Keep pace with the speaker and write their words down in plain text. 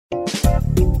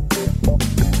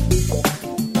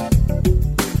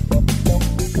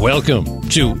Welcome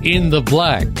to In the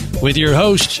Black with your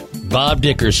host, Bob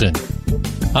Dickerson.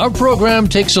 Our program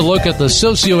takes a look at the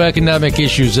socioeconomic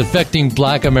issues affecting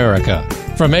Black America.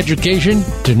 From education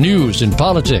to news and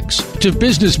politics to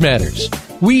business matters,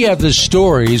 we have the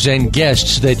stories and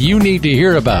guests that you need to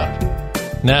hear about.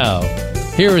 Now,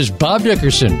 here is Bob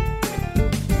Dickerson.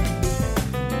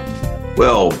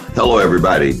 Well, hello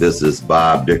everybody. This is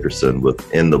Bob Dickerson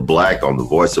with In the Black on the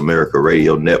Voice America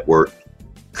Radio Network,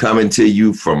 coming to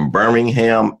you from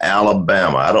Birmingham,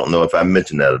 Alabama. I don't know if I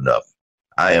mentioned that enough.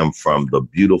 I am from the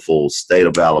beautiful state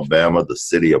of Alabama, the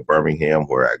city of Birmingham,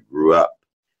 where I grew up.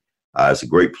 It's a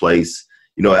great place.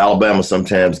 You know, Alabama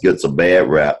sometimes gets a bad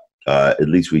rap. At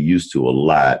least we used to a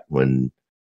lot. When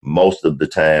most of the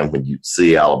time when you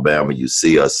see Alabama, you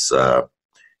see us,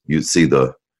 you see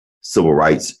the civil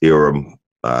rights era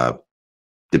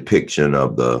depiction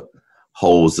of the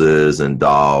hoses and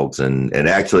dogs. And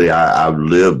actually, I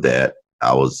lived that.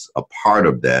 I was a part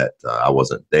of that. I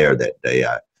wasn't there that day.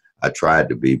 I tried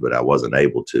to be, but I wasn't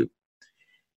able to.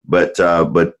 But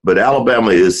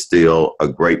Alabama is still a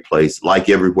great place, like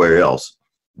everywhere else.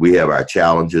 We have our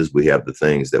challenges. We have the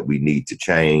things that we need to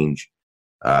change.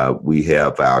 We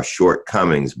have our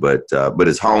shortcomings, but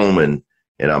it's home, and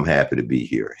I'm happy to be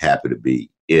here. Happy to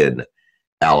be in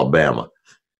Alabama.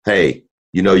 Hey,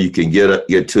 you know, you can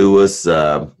get to us.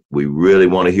 We really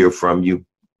want to hear from you.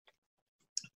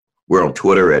 We're on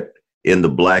Twitter at In the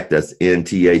Black. That's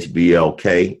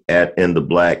NTHBLK at In the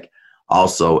Black.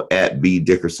 Also at B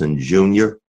Dickerson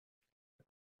Jr.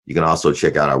 You can also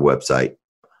check out our website,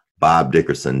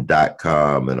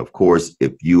 bobdickerson.com. And of course,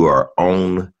 if you are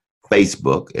on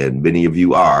Facebook, and many of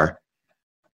you are,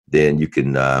 then you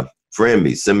can friend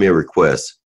me, send me a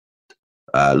request.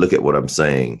 Look at what I'm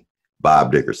saying,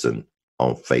 Bob Dickerson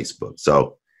on Facebook.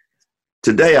 So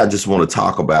today I just want to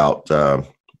talk about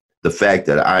the fact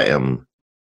that I am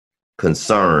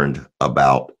concerned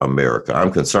about America.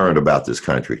 I'm concerned about this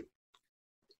country.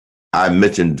 I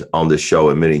mentioned on this show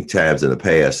and many times in the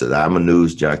past that I'm a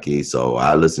news junkie, so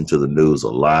I listen to the news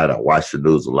a lot. I watch the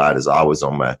news a lot. It's always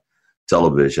on my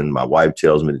television. My wife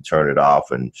tells me to turn it off,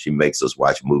 and she makes us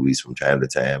watch movies from time to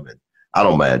time, and I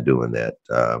don't mind doing that.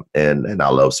 And I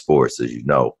love sports, as you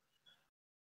know.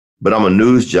 But I'm a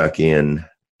news junkie, and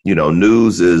you know,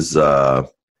 news is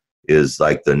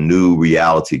like the new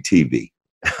reality TV.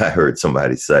 I heard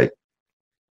somebody say.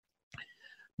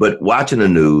 But watching the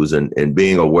news and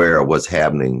being aware of what's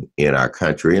happening in our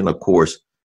country, and of course,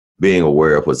 being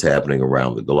aware of what's happening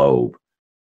around the globe,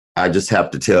 I just have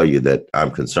to tell you that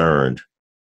I'm concerned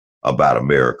about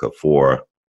America for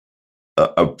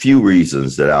a few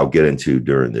reasons that I'll get into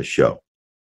during this show.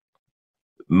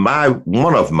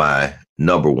 One of my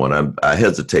number one, I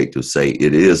hesitate to say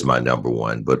it is my number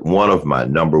one, but one of my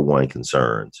number one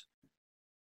concerns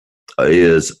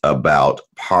is about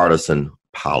partisan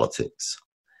politics.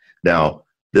 Now,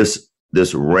 this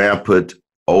rampant,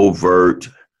 overt,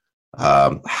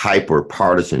 hyper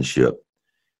partisanship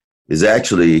is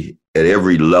actually at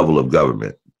every level of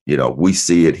government. You know, we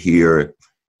see it here,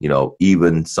 you know,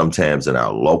 even sometimes in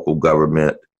our local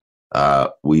government.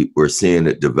 We're seeing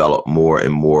it develop more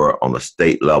and more on the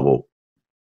state level.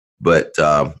 But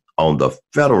on the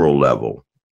federal level,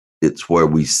 it's where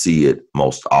we see it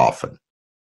most often.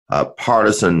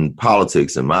 Partisan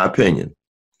politics, in my opinion,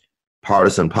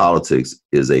 partisan politics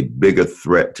is a bigger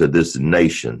threat to this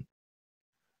nation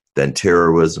than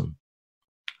terrorism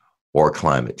or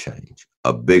climate change.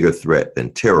 A bigger threat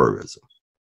than terrorism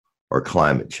or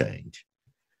climate change.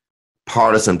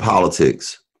 Partisan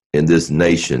politics in this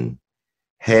nation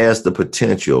has the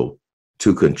potential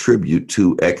to contribute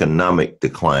to economic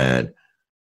decline,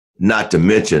 not to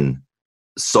mention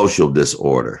social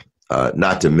disorder,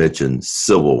 not to mention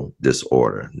civil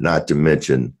disorder, not to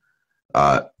mention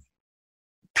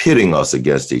pitting us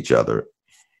against each other.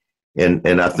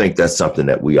 And I think that's something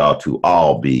that we ought to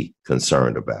all be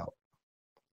concerned about.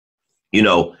 You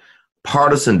know,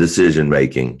 partisan decision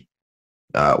making,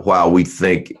 while we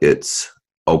think it's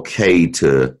okay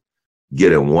to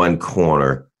get in one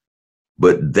corner,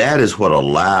 but that is what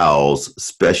allows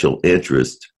special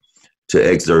interest to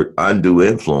exert undue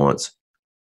influence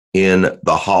in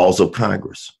the halls of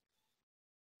Congress.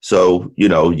 So, you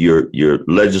know, you're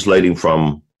legislating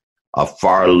from a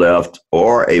far left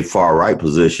or a far right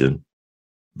position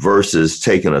versus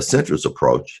taking a centrist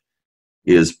approach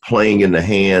is playing in the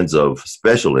hands of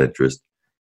special interest.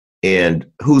 And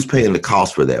who's paying the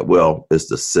cost for that? Well, it's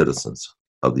the citizens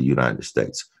of the United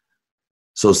States.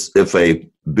 So if a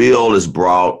bill is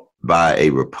brought by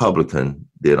a Republican,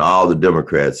 then all the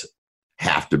Democrats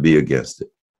have to be against it.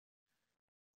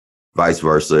 Vice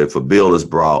versa, if a bill is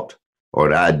brought or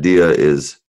an idea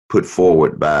is put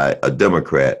forward by a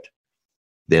Democrat,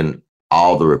 then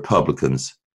all the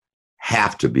Republicans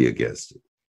have to be against it.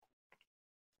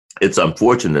 It's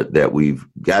unfortunate that we've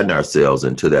gotten ourselves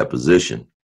into that position,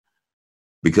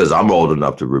 because I'm old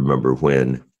enough to remember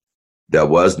when there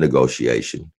was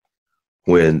negotiation,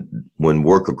 when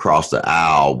work across the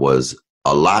aisle was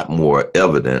a lot more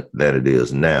evident than it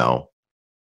is now,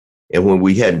 and when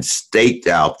we hadn't staked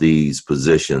out these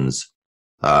positions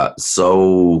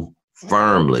so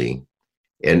firmly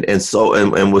and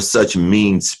with such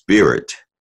mean spirit.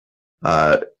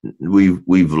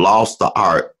 We've lost the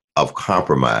art of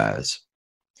compromise.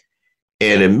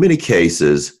 And in many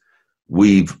cases,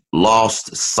 we've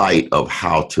lost sight of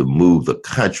how to move the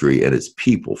country and its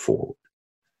people forward.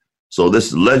 So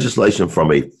this legislation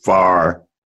from a far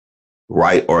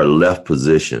right or left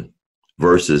position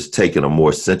versus taking a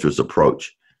more centrist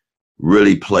approach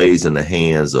really plays in the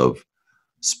hands of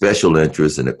special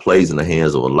interests, and it plays in the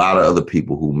hands of a lot of other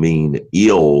people who mean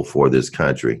ill for this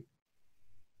country.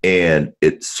 And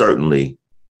it certainly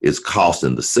is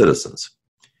costing the citizens.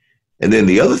 And then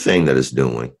the other thing that it's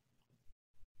doing,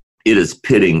 it is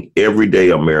pitting everyday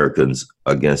Americans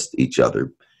against each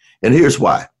other. And here's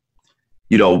why.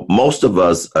 You know, most of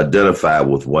us identify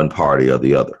with one party or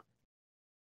the other.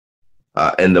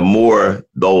 And the more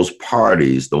those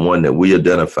parties, the one that we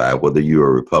identify, whether you're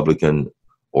a Republican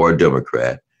or a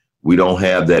Democrat, we don't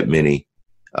have that many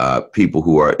people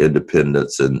who are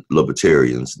independents and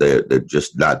libertarians. They're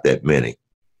just not that many.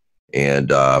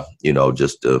 And, I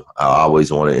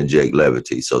always want to inject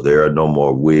levity. So there are no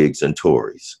more Whigs and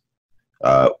Tories.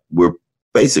 We're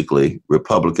basically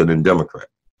Republican and Democrat.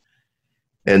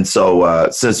 And so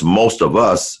since most of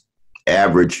us,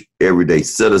 average everyday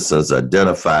citizens,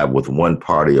 identify with one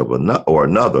party or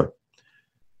another,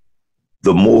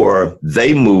 the more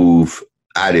they move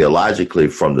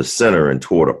ideologically from the center and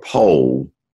toward a pole,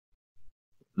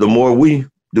 the more we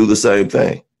do the same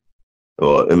thing,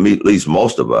 or at least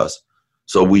most of us.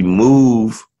 So we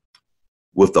move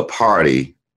with the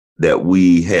party that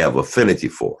we have affinity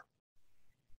for.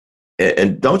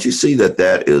 And don't you see that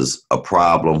that is a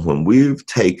problem when we've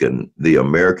taken the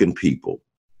American people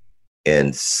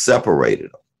and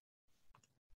separated them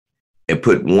and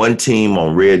put one team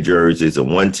on red jerseys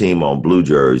and one team on blue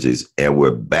jerseys, and we're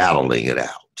battling it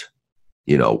out.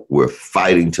 You know, we're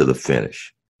fighting to the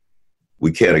finish.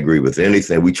 We can't agree with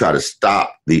anything. We try to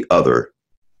stop the other,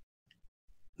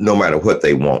 no matter what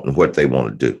they want and what they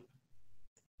want to do.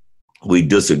 We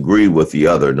disagree with the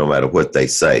other, no matter what they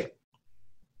say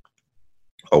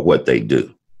or what they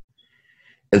do.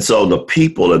 And so the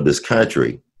people of this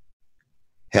country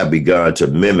have begun to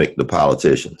mimic the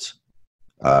politicians.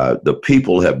 The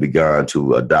people have begun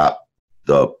to adopt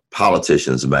the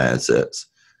politicians' mindsets.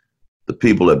 The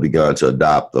people have begun to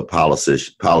adopt the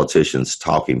politicians'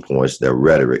 talking points, their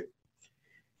rhetoric.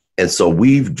 And so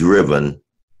we've driven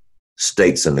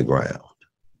stakes in the ground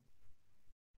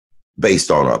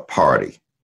based on a party,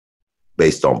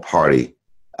 based on party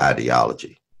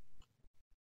ideology,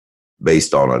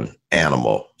 based on an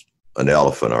animal, an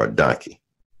elephant or a donkey,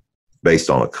 based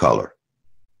on a color,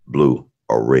 blue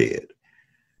or red.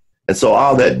 And so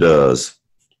all that does,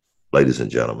 ladies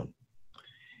and gentlemen,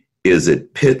 is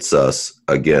it pits us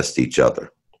against each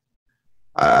other.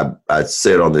 I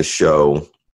said on this show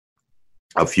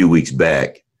a few weeks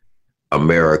back,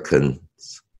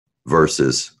 Americans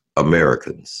versus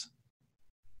Americans.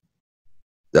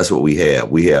 That's what we have.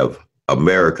 We have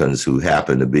Americans who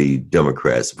happen to be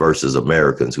Democrats versus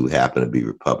Americans who happen to be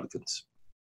Republicans.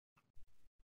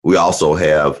 We also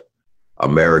have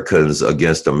Americans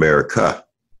against America.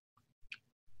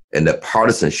 And that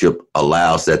partisanship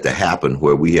allows that to happen,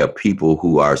 where we have people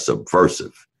who are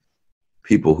subversive,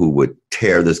 people who would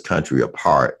tear this country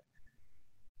apart.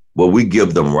 Well, we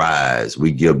give them rise,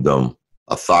 we give them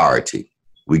authority,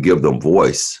 we give them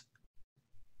voice.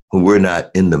 When we're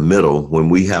not in the middle, when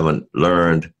we haven't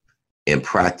learned and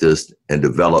practiced and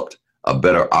developed a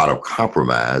better art of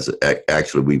compromise,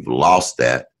 actually we've lost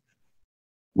that.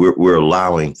 We're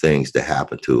allowing things to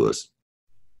happen to us.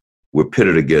 We're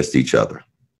pitted against each other.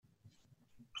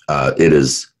 It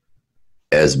is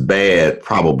as bad,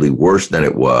 probably worse than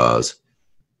it was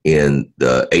in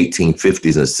the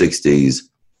 1850s and 60s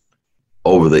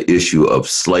over the issue of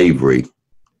slavery,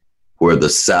 where the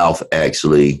South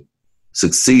actually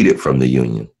succeeded from the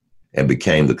Union and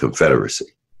became the Confederacy.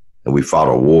 And we fought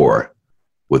a war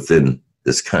within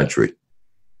this country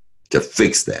to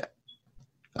fix that.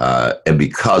 And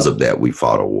because of that, we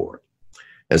fought a war.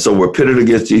 And so we're pitted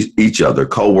against each other,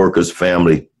 co-workers,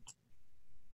 family,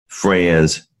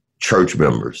 friends, church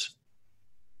members.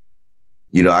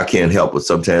 You know, I can't help but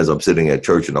sometimes I'm sitting at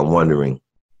church and I'm wondering,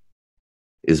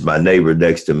 Is my neighbor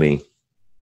next to me,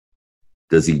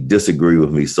 does he disagree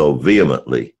with me so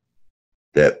vehemently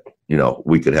that,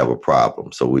 we could have a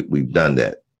problem? So we've done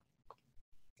that.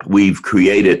 We've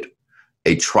created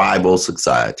a tribal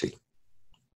society.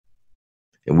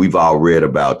 And we've all read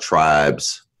about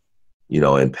tribes,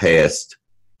 in past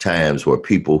times where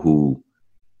people who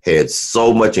had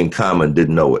so much in common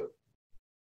didn't know it.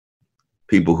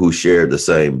 People who shared the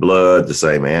same blood, the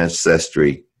same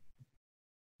ancestry,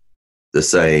 the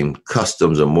same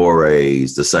customs and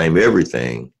mores, the same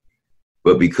everything.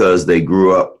 But because they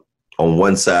grew up on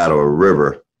one side of a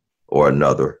river or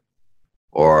another,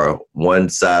 or one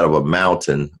side of a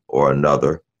mountain or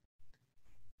another,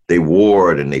 they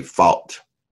warred and they fought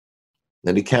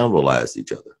and they cannibalized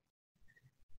each other.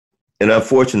 And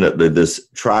unfortunately, this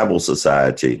tribal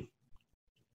society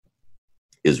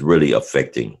is really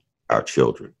affecting our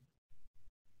children.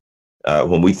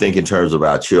 When we think in terms of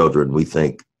our children, we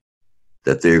think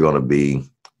that they're going to be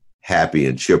happy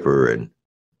and chipper and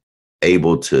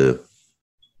able to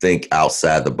think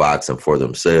outside the box and for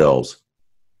themselves.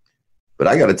 But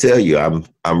I got to tell you,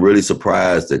 I'm really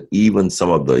surprised that even some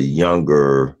of the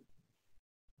younger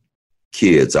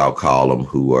kids, I'll call them,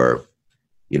 who are,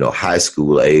 high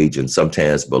school age and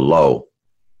sometimes below,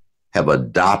 have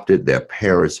adopted their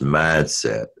parents'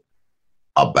 mindset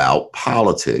about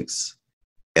politics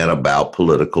and about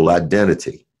political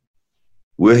identity.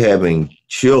 We're having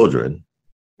children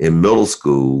in middle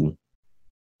school,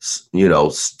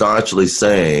 staunchly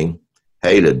saying,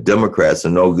 hey, the Democrats are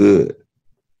no good.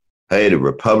 Hey, the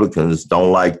Republicans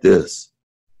don't like this.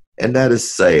 And that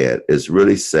is sad. It's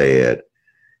really sad.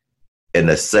 And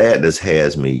the sadness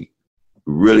has me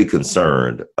really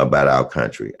concerned about our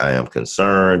country. I am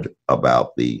concerned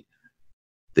about the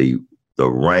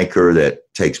rancor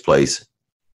that takes place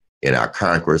in our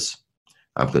Congress.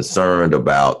 I'm concerned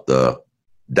about the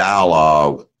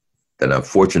dialogue that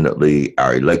unfortunately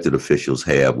our elected officials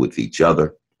have with each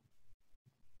other.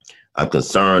 I'm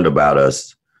concerned about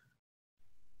us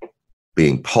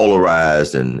being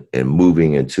polarized and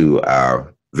moving into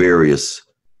our various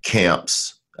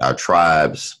camps, our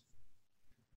tribes.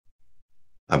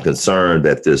 I'm concerned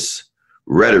that this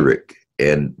rhetoric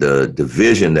and the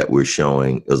division that we're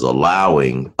showing is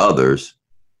allowing others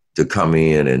to come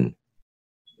in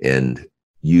and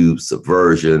use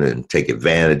subversion and take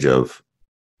advantage of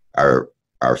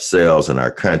ourselves and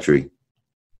our country.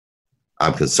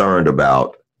 I'm concerned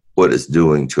about what it's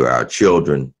doing to our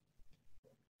children.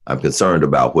 I'm concerned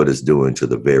about what it's doing to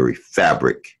the very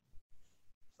fabric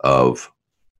of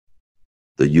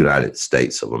the United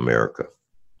States of America.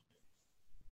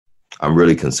 I'm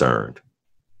really concerned.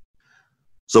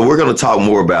 So we're going to talk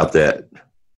more about that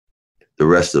the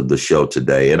rest of the show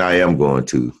today. And I am going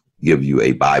to give you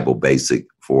a Bible basic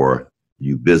for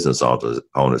you business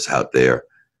owners out there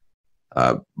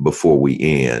before we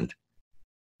end.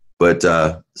 But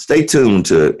stay tuned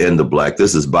to In the Black.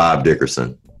 This is Bob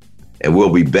Dickerson, and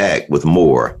we'll be back with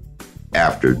more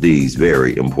after these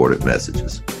very important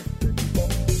messages.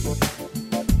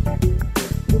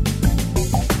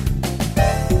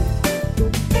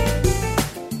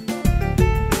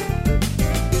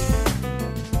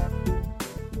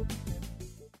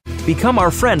 Become our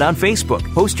friend on Facebook.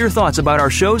 Post your thoughts about our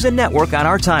shows and network on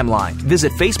our timeline.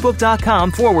 Visit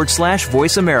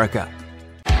Facebook.com/Voice America.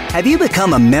 Have you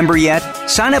become a member yet?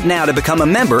 Sign up now to become a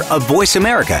member of Voice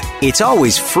America. It's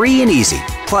always free and easy.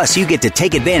 Plus, you get to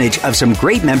take advantage of some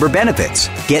great member benefits.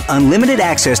 Get unlimited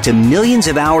access to millions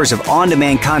of hours of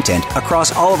on-demand content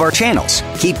across all of our channels.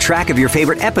 Keep track of your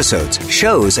favorite episodes,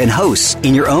 shows, and hosts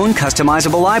in your own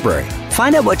customizable library.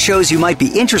 Find out what shows you might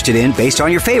be interested in based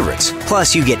on your favorites.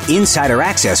 Plus, you get insider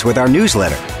access with our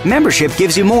newsletter. Membership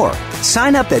gives you more.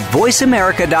 Sign up at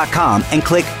voiceamerica.com and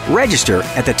click Register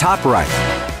at the top right.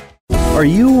 Are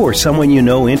you or someone you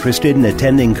know interested in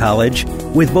attending college?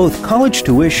 With both college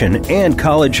tuition and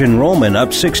college enrollment up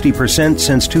 60%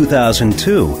 since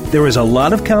 2002, there is a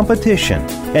lot of competition,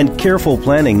 and careful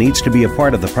planning needs to be a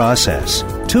part of the process.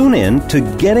 Tune in to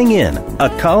Getting In, a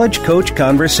college coach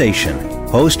conversation,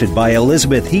 hosted by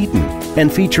Elizabeth Heaton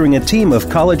and featuring a team of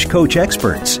college coach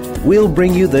experts. We'll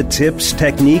bring you the tips,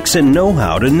 techniques, and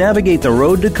know-how to navigate the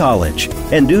road to college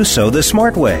and do so the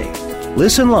smart way.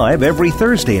 Listen live every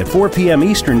Thursday at 4 p.m.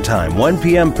 Eastern Time, 1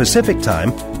 p.m. Pacific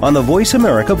Time on the Voice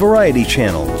America Variety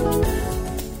Channel.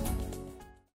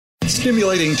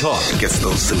 Stimulating talk gets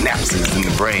those synapses in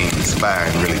the brain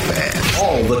firing really fast.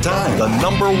 All the time. The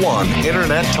 #1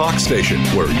 Internet talk station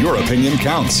where your opinion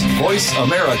counts.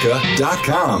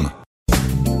 VoiceAmerica.com.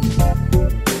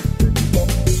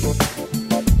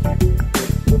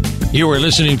 You are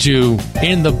listening to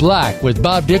In the Black with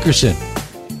Bob Dickerson.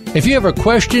 If you have a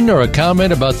question or a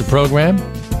comment about the program,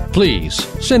 please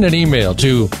send an email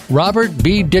to Robert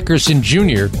B. Dickerson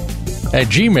Jr. at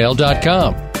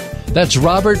gmail.com. That's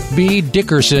Robert B.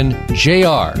 Dickerson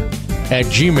Jr. at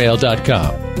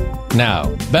gmail.com.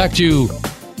 Now, back to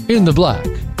In the Black.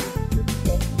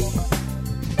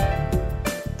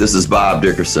 This is Bob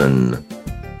Dickerson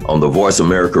on the Voice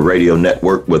America Radio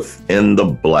Network with In the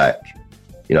Black.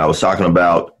 I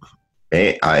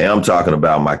am talking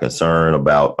about my concern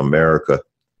about America.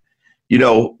 We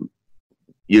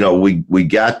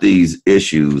got these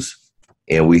issues,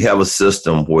 and we have a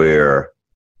system where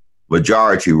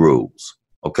majority rules.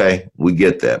 Okay, we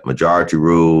get that. Majority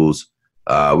rules.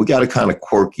 We got a kind of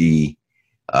quirky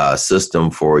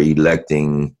system for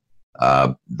electing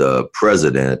the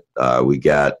president. We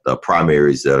got the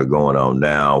primaries that are going on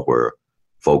now where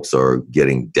folks are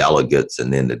getting delegates,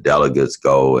 and then the delegates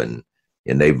go and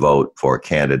they vote for a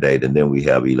candidate. And then we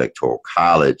have electoral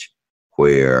college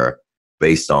where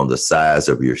based on the size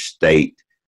of your state,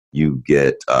 you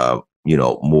get,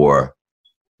 more,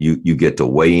 you get to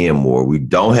weigh in more. We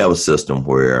don't have a system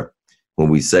where when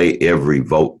we say every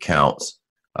vote counts,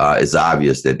 it's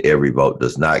obvious that every vote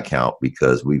does not count,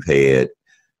 because we've had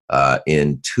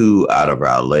in 2 out of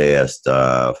our last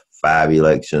 5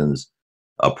 elections,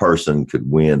 a person could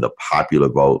win the popular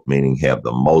vote, meaning have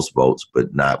the most votes,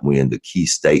 but not win the key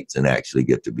states and actually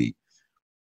get to be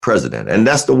president. And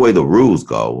that's the way the rules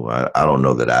go. I don't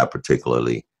know that I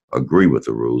particularly agree with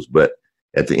the rules, but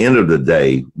at the end of the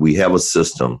day, we have a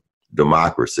system,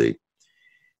 democracy,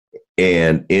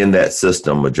 and in that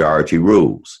system, majority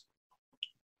rules.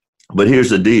 But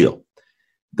here's the deal.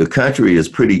 The country is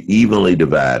pretty evenly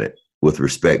divided with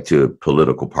respect to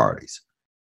political parties.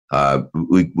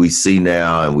 We see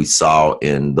now, and we saw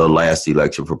in the last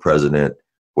election for president,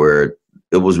 where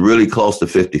it was really close to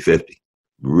 50-50,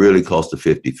 really close to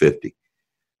 50-50.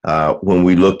 When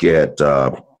we look at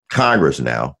Congress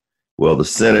now, well, the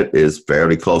Senate is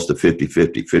fairly close to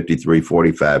 50-50,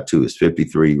 53-45-2. It's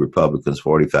 53 Republicans,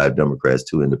 45 Democrats,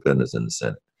 2 independents in the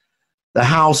Senate. The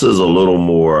House is a little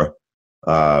more,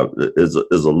 is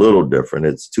a little different.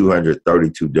 It's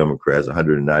 232 Democrats,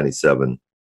 197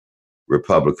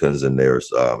 Republicans, and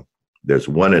there's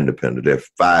 1 independent. There are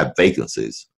 5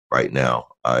 vacancies right now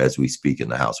as we speak in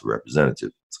the House of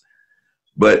Representatives.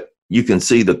 But you can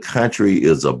see the country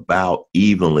is about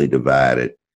evenly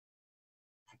divided.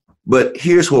 But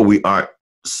here's where we aren't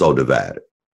so divided.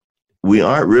 We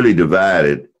aren't really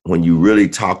divided when you really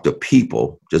talk to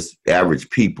people, just average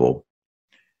people,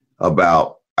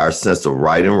 about our sense of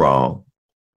right and wrong,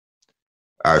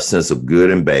 our sense of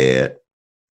good and bad,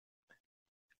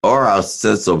 or our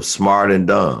sense of smart and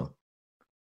dumb.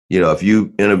 If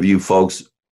you interview folks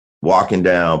walking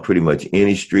down pretty much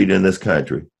any street in this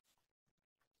country,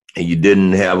 and you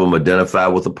didn't have them identify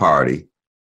with a party,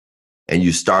 and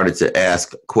you started to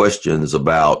ask questions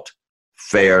about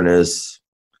fairness,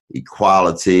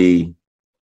 equality,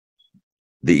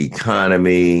 the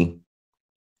economy,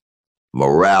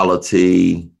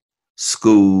 morality,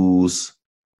 schools,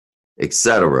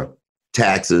 etc.,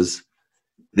 taxes,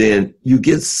 then you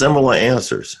get similar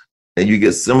answers. And you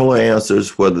get similar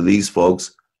answers whether these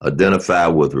folks identify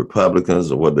with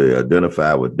Republicans or whether they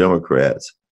identify with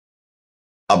Democrats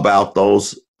about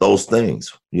those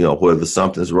things, whether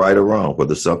something's right or wrong,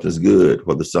 whether something's good,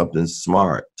 whether something's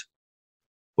smart,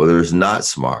 whether it's not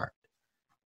smart.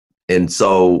 And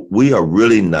so we are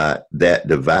really not that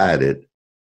divided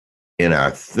in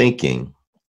our thinking,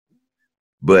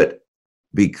 but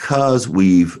because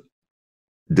we've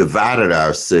divided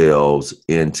ourselves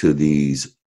into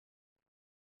these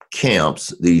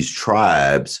camps, these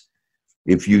tribes,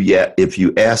 if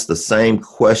you ask the same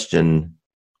question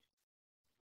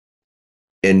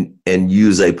and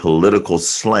use a political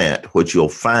slant, what you'll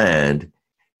find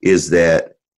is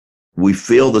that we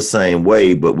feel the same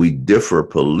way, but we differ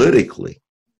politically,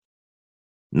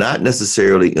 not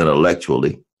necessarily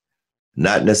intellectually,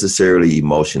 not necessarily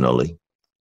emotionally,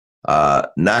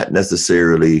 not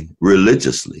necessarily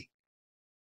religiously.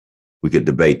 We could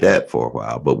debate that for a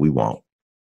while, but we won't.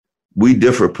 We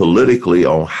differ politically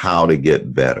on how to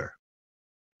get better.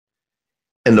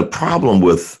 And the problem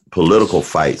with political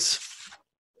fights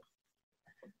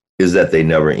is that they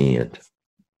never end.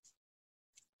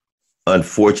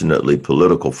 Unfortunately,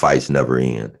 political fights never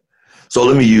end. So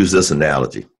let me use this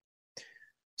analogy.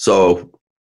 So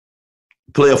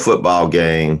play a football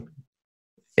game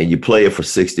and you play it for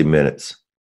 60 minutes.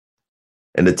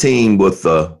 And the team with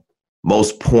the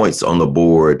most points on the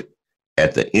board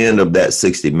at the end of that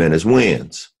 60 minutes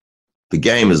wins. The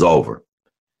game is over.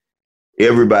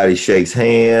 Everybody shakes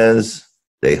hands,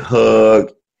 they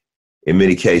hug, In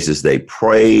many cases, they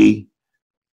pray,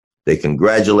 they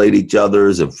congratulate each other.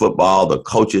 In football, the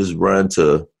coaches run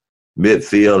to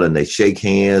midfield and they shake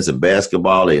hands. In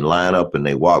basketball, they line up and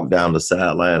they walk down the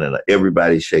sideline and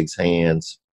everybody shakes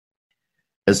hands.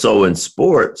 And so in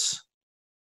sports,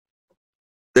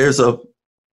 there's a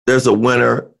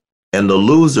winner and the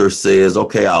loser says,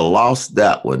 okay, I lost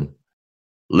that one.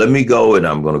 Let me go and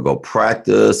I'm going to go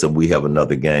practice, and we have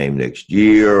another game next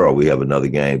year, or we have another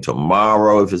game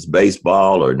tomorrow if it's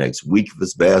baseball, or next week if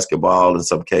it's basketball in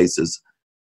some cases,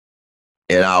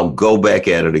 and I'll go back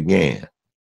at it again.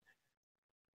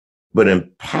 But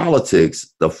in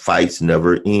politics, the fights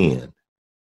never end.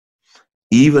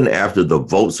 Even after the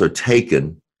votes are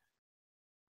taken,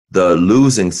 the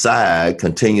losing side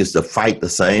continues to fight the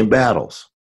same battles.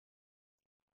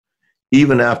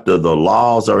 Even after the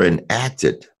laws are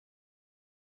enacted,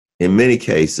 in many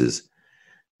cases,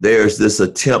 there's this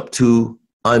attempt to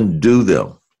undo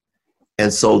them.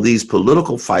 And so these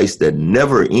political fights that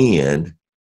never end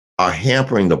are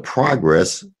hampering the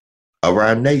progress of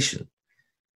our nation.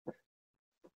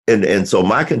 And so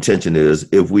my contention is,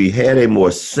 if we had a more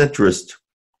centrist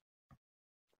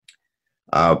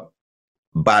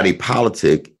body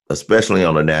politic, especially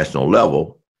on a national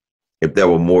level, if there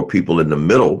were more people in the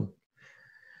middle,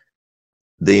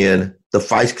 then the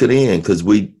fights could end, because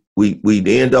we'd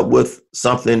end up with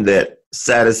something that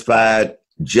satisfied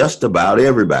just about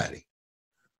everybody.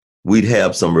 We'd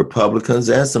have some Republicans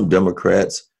and some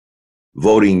Democrats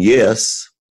voting yes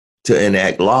to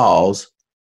enact laws.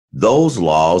 Those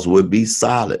laws would be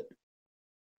solid.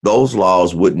 Those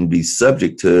laws wouldn't be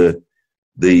subject to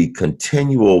the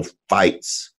continual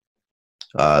fights,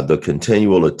 the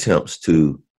continual attempts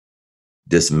to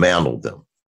dismantle them,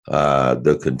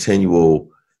 the continual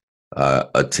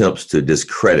attempts to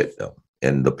discredit them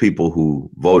and the people who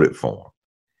voted for them.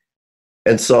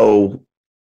 And so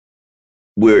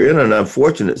we're in an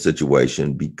unfortunate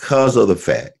situation because of the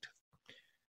fact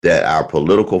that our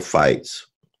political fights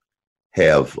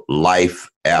have life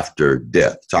after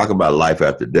death. Talk about life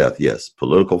after death. Yes,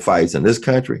 political fights in this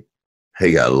country,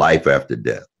 they got life after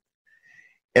death.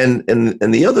 And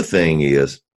the other thing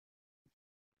is,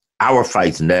 our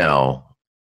fights now,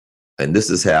 and this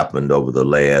has happened over the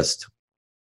last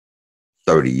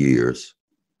 30 years,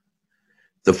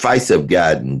 the fights have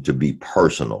gotten to be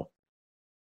personal.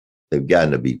 They've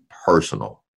gotten to be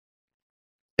personal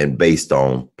and based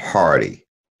on party.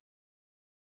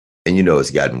 And you know it's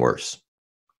gotten worse.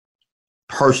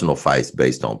 Personal fights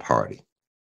based on party.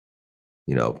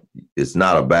 You know, it's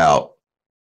not about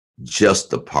just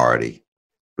the party,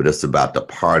 but it's about the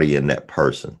party and that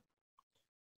person.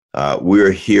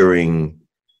 We're hearing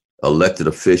elected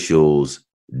officials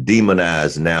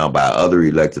demonized now by other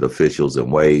elected officials in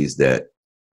ways that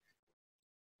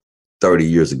 30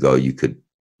 years ago you could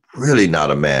really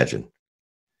not imagine.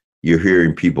 You're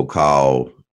hearing people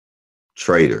called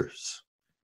traitors.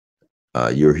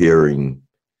 You're hearing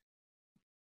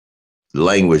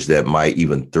language that might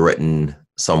even threaten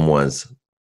someone's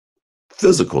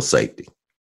physical safety.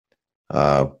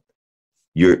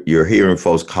 You're hearing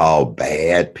folks called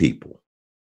bad people,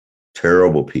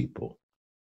 terrible people.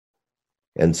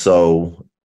 And so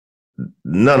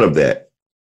none of that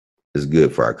is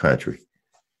good for our country.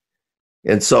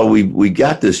 And so we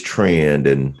got this trend,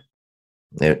 and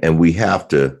we have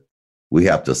to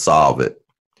solve it.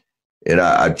 And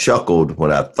I chuckled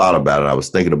when I thought about it. I was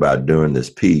thinking about doing this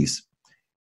piece,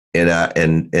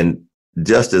 and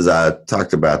just as I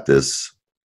talked about this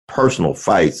personal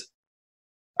fights,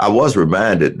 I was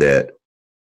reminded that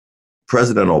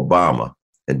President Obama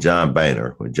and John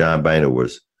Boehner, when John Boehner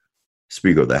was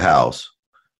Speaker of the House,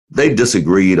 they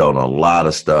disagreed on a lot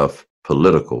of stuff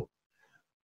political,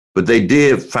 but they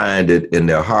did find it in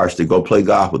their hearts to go play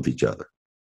golf with each other.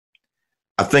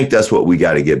 I think that's what we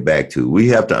got to get back to. We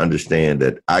have to understand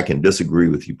that I can disagree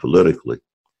with you politically,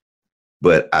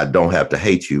 but I don't have to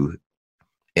hate you.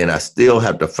 And I still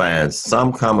have to find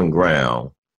some common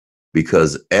ground,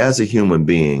 because as a human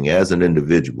being, as an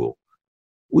individual,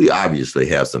 we obviously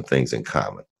have some things in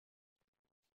common.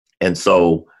 And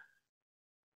so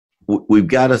we've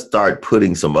got to start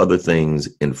putting some other things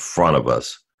in front of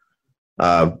us.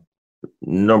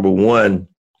 Number one,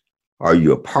 are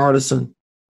you a partisan?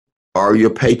 Or are you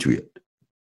a patriot?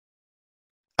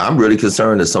 I'm really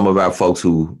concerned that some of our folks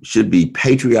who should be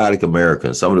patriotic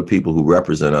Americans, some of the people who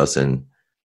represent us in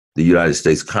the United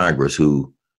States Congress,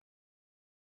 who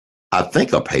I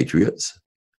think are patriots,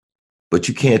 but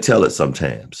you can't tell it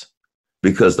sometimes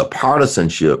because the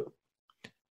partisanship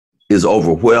is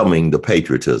overwhelming the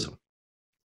patriotism.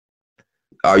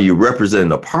 Are you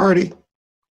representing a party,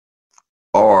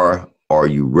 or are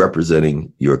you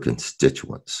representing your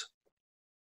constituents?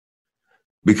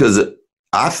 Because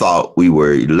I thought we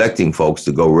were electing folks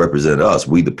to go represent us,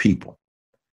 we the people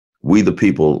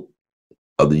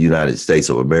of the United States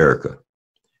of America.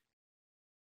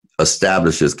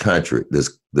 Establish this country,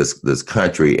 this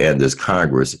country and this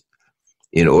Congress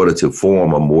in order to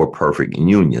form a more perfect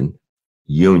union.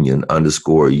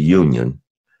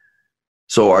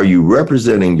 So are you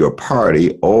representing your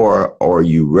party, or are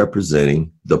you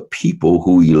representing the people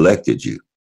who elected you?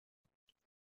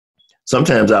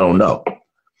 Sometimes I don't know.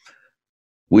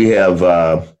 We have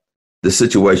the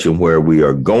situation where we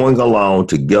are going along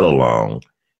to get along,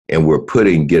 and we're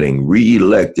getting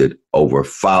reelected over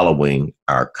following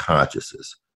our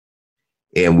consciences.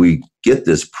 And we get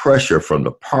this pressure from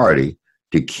the party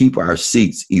to keep our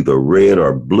seats either red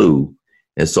or blue.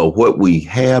 And so what we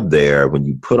have there, when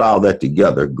you put all that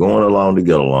together, going along to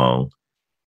get along,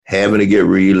 having to get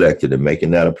reelected and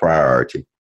making that a priority,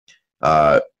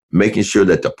 making sure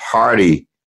that the party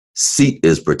seat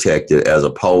is protected as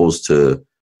opposed to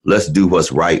let's do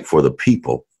what's right for the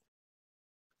people.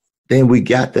 Then we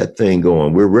got that thing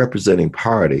going. We're representing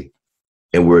party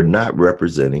and we're not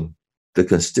representing the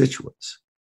constituents.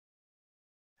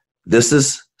 This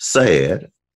is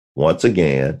sad, once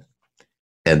again.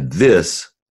 And this,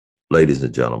 ladies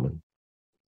and gentlemen,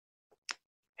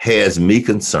 has me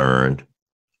concerned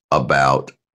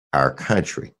about our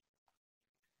country.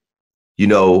 You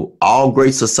know, all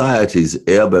great societies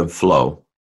ebb and flow.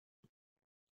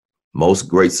 Most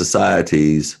great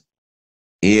societies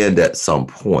end at some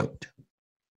point.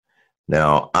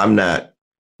 Now, I'm not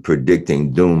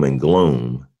predicting doom and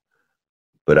gloom,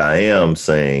 but I am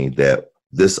saying that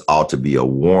this ought to be a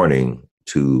warning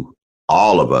to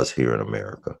all of us here in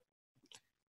America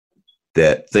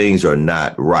that things are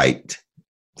not right.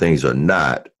 Things are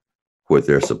not what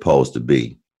they're supposed to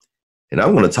be. And I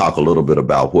want to talk a little bit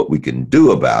about what we can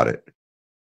do about it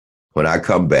when I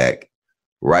come back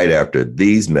right after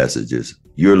these messages.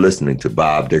 You're listening to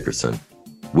Bob Dickerson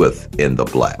with In the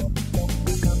Black.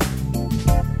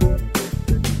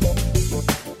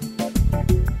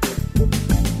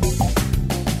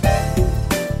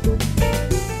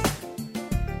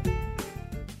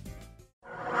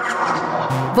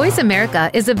 Voice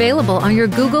America is available on your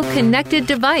Google connected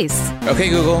device. Okay,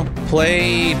 Google,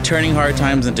 play Turning Hard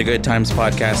Times into Good Times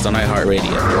podcast on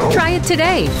iHeartRadio. Try it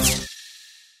today.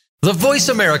 The Voice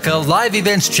America Live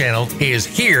Events channel is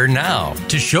here now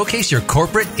to showcase your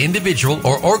corporate, individual,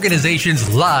 or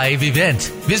organization's live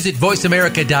event. Visit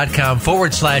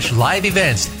voiceamerica.com/live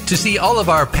events to see all of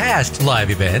our past live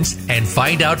events and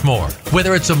find out more.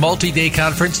 Whether it's a multi-day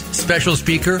conference, special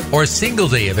speaker, or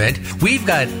single-day event, we've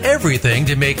got everything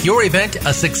to make your event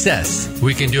a success.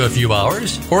 We can do a few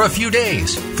hours or a few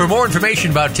days. For more information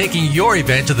about taking your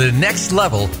event to the next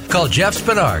level, call Jeff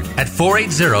Spinard at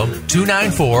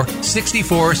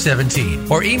 480-294-6417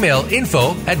 or email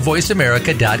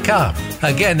info@voiceamerica.com.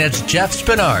 Again, that's Jeff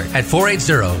Spinard at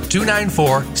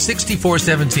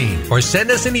 480-294-6417 or send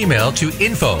us an email to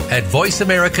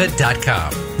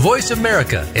info@voiceamerica.com. Voice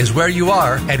America is where you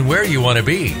are and where you want to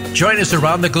be. Join us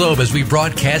around the globe as we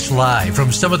broadcast live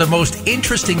from some of the most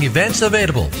interesting events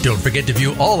available. Don't forget to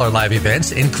view all our live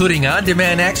events, including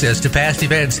on-demand access to past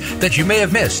events that you may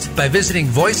have missed by visiting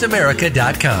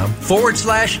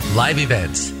voiceamerica.com/live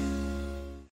events.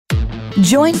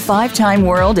 Join five-time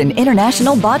world and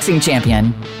international boxing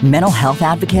champion, mental health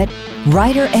advocate,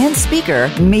 writer, and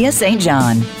speaker Mia St.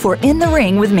 John for In the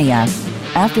Ring with Mia.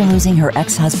 After losing her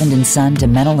ex-husband and son to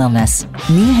mental illness,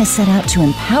 Mia has set out to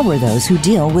empower those who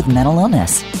deal with mental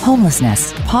illness,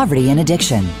 homelessness, poverty, and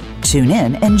addiction. Tune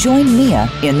in and join Mia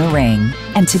in the ring.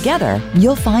 And together,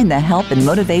 you'll find the help and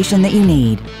motivation that you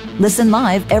need. Listen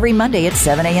live every Monday at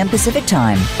 7 a.m. Pacific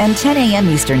Time and 10 a.m.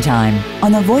 Eastern Time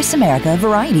on the Voice America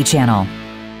Variety Channel.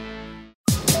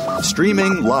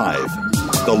 Streaming live,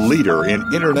 the leader in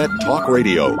Internet talk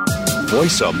radio,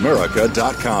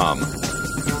 voiceamerica.com.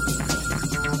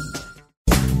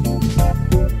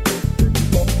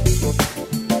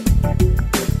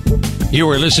 You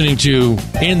are listening to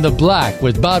In the Black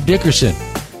with Bob Dickerson.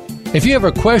 If you have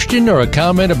a question or a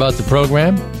comment about the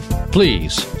program,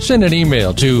 please send an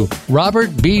email to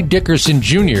Robert B. Dickerson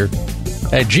Jr.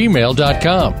 at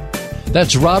gmail.com.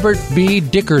 That's Robert B.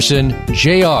 Dickerson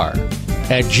Jr.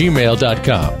 at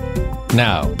gmail.com.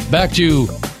 Now, back to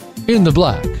In the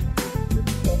Black.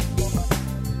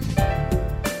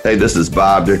 Hey, this is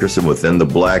Bob Dickerson with In the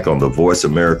Black on the Voice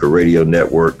America Radio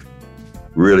Network.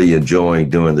 Really enjoying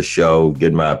doing the show,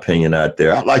 getting my opinion out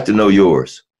there. I'd like to know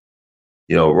yours.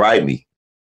 Write me.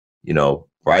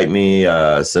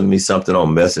 Send me something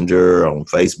on Messenger, on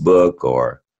Facebook,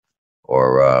 or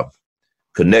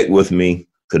connect with me,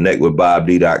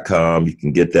 connectwithbobd.com. You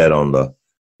can get that on the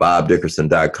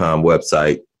bobdickerson.com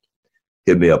website.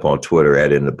 Hit me up on Twitter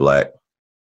 @InTheBlack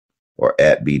or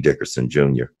 @BDickerson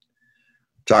Jr.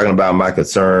 Talking about my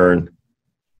concern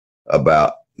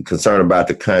about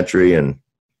the country, and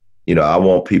I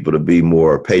want people to be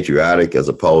more patriotic as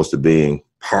opposed to being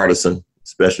partisan,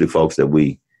 especially folks that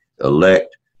we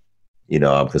elect.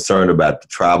 I'm concerned about the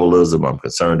tribalism. I'm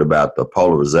concerned about the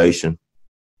polarization.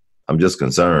 I'm just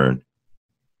concerned.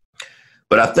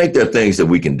 But I think there are things that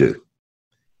we can do.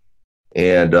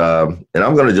 And I'm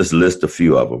going to just list a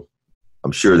few of them.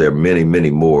 I'm sure there are many,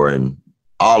 many more, and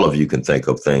all of you can think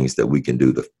of things that we can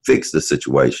do to fix the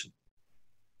situation.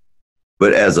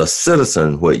 But as a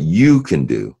citizen, what you can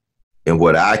do and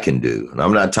what I can do, and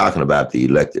I'm not talking about the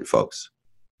elected folks,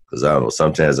 because I don't know,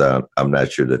 sometimes I'm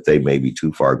not sure that they may be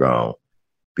too far gone,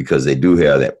 because they do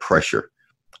have that pressure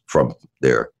from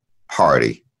their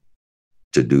party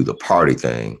to do the party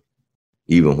thing,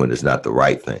 even when it's not the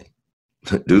right thing.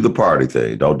 Do the party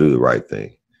thing. Don't do the right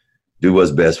thing. Do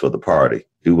what's best for the party.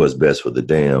 Do what's best for the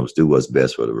Dems. Do what's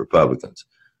best for the Republicans.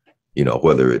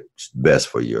 Whether it's best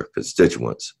for your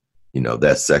constituents,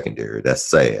 that's secondary. That's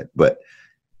sad. But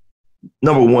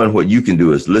number one, what you can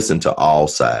do is listen to all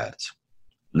sides.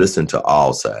 Listen to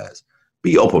all sides.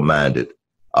 Be open-minded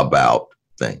about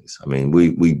things. I mean,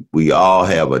 we all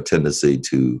have a tendency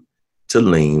to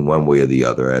lean one way or the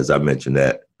other. As I mentioned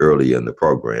that earlier in the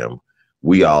program,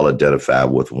 we all identify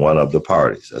with one of the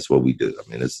parties. That's what we do. I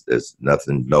mean, there's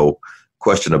nothing, no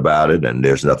question about it, and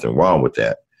there's nothing wrong with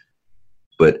that.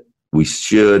 But we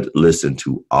should listen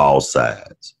to all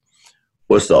sides.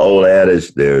 What's the old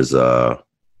adage? There's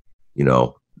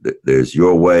there's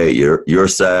your way, your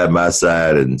side, my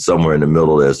side, and somewhere in the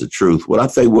middle there's the truth. Well, I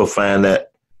think we'll find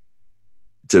that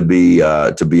to be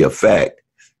a fact.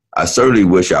 I certainly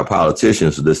wish our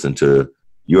politicians listen to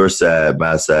your side,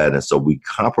 my side, and so we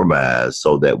compromise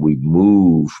so that we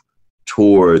move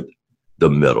toward the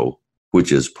middle,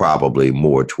 which is probably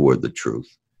more toward the truth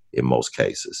in most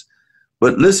cases.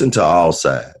 But listen to all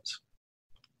sides.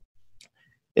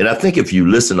 And I think if you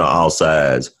listen to all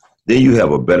sides, then you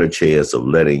have a better chance of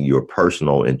letting your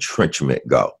personal entrenchment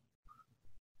go.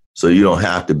 So you don't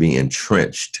have to be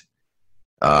entrenched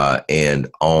and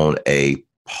on a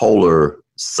polar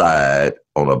side,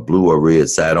 on a blue or red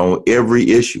side, on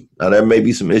every issue. Now, there may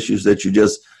be some issues that you're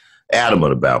just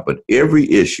adamant about, but every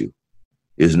issue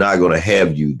is not going to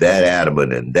have you that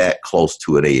adamant and that close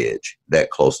to an edge,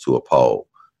 that close to a pole.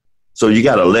 So you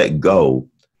got to let go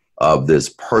of this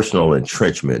personal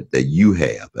entrenchment that you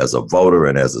have as a voter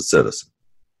and as a citizen.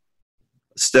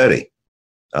 Study,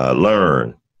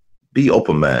 learn, be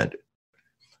open-minded.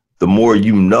 The more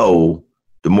you know,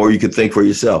 the more you can think for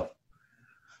yourself.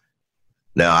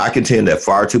 Now, I contend that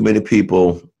far too many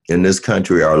people in this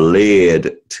country are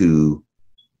led to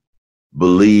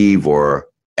believe or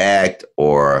act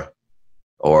or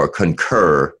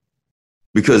concur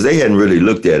because they hadn't really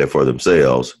looked at it for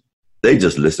themselves. They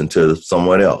just listened to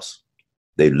someone else.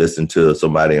 They listened to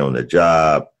somebody on their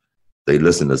job. They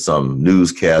listened to some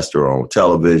newscaster on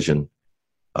television.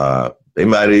 They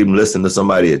might even listen to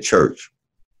somebody at church.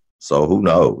 So who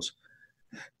knows?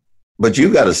 But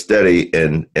you got to study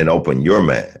and open your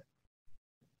mind.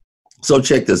 So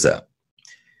check this out.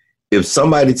 If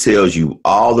somebody tells you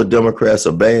all the Democrats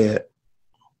are bad,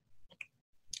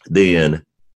 then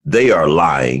they are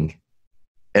lying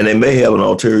and they may have an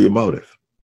ulterior motive.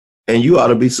 And you ought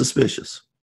to be suspicious.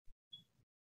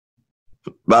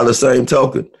 By the same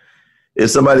token, if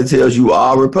somebody tells you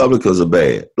all Republicans are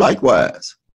bad,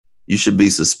 likewise, you should be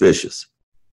suspicious.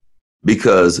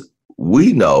 Because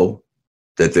we know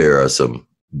that there are some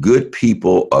good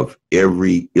people of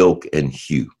every ilk and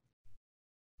hue.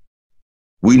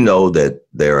 We know that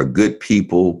there are good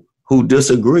people who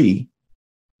disagree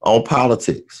on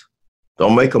politics.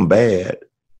 Don't make them bad,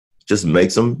 just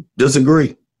makes them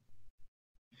disagree.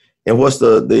 And what's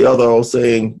the other old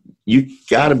saying? You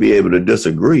got to be able to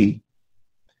disagree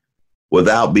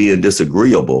without being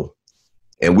disagreeable.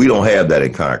 And we don't have that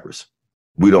in Congress.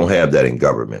 We don't have that in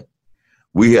government.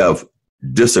 We have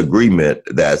disagreement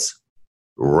that's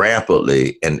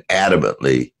rampantly and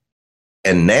adamantly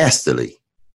and nastily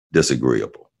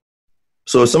disagreeable.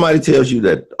 So if somebody tells you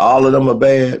that all of them are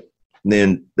bad,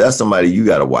 then that's somebody you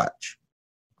got to watch.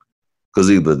 Because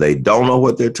either they don't know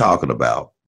what they're talking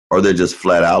about or they're just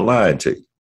flat out lying to you.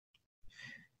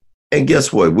 And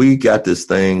guess what? We got this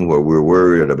thing where we're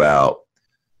worried about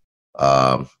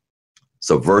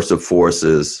subversive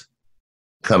forces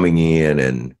coming in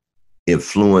and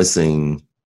influencing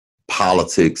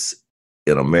politics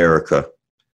in America.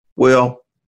 Well,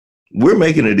 we're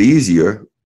making it easier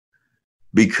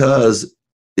Because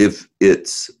if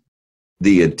it's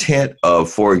the intent of,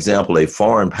 for example, a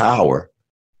foreign power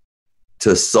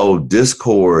to sow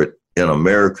discord in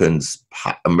America's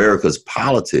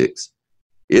politics,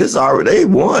 they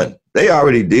won. They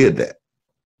already did that.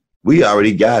 We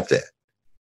already got that.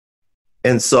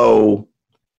 And so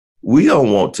we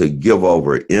don't want to give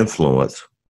over influence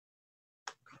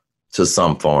to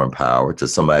some foreign power, to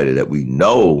somebody that we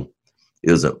know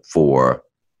isn't for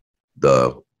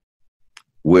the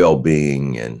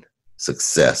well-being and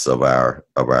success of our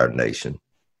nation.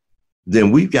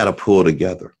 Then we've got to pull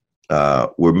together.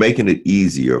 We're making it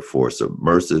easier for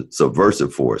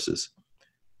subversive forces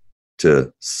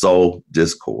to sow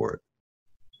discord.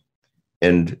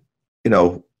 And,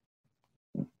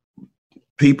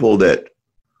 people that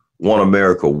want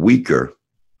America weaker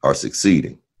are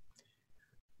succeeding.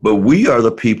 But we are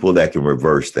the people that can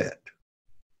reverse that.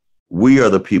 We are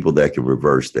the people that can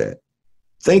reverse that.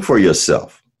 Think for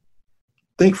yourself.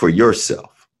 Think for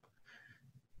yourself.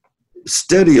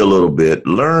 Study a little bit,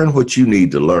 learn what you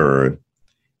need to learn,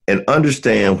 and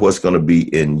understand what's going to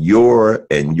be in your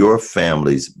and your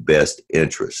family's best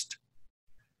interest.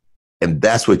 And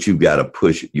that's what you've got to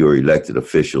push your elected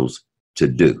officials to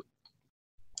do.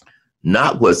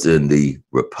 Not what's in the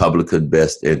Republican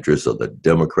best interest or the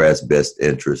Democrats' best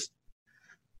interest.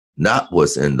 Not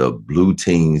what's in the blue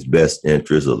team's best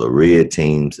interest or the red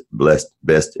team's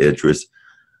best interest,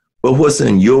 but what's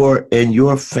in your and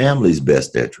your family's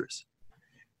best interest.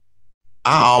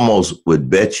 I almost would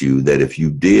bet you that if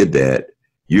you did that,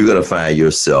 you're going to find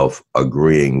yourself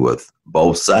agreeing with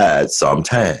both sides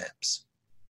sometimes,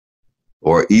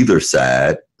 or either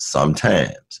side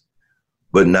sometimes,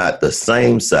 but not the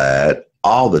same side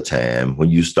all the time when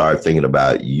you start thinking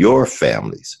about your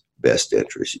family's best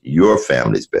interest, your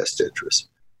family's best interest.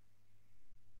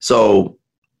 So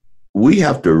we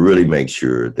have to really make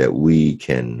sure that we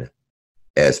can,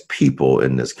 as people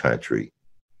in this country,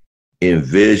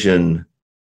 envision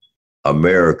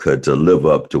America to live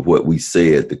up to what we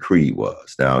said the creed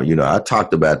was. Now, I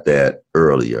talked about that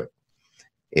earlier,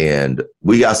 and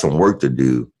we got some work to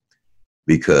do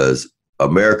because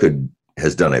America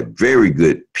has done a very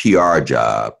good PR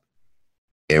job,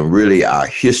 and really our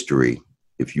history,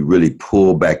 if you really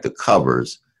pull back the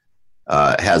covers,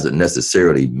 hasn't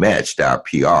necessarily matched our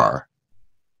PR,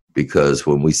 because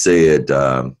when we said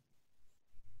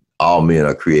all men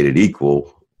are created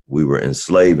equal, we were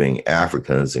enslaving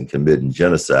Africans and committing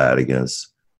genocide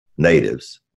against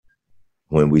natives.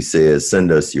 When we said, send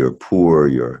us your poor,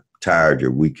 your tired,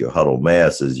 your weak, your huddled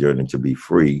masses yearning to be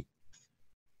free,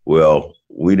 well,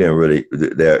 we didn't really,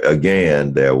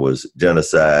 there was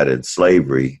genocide and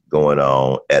slavery going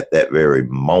on at that very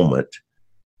moment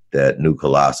that New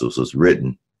Colossus was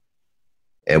written.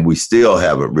 And we still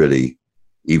haven't really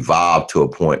evolved to a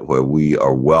point where we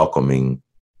are welcoming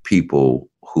people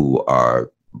who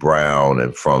are brown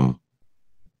and from,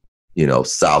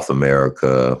 South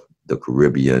America, the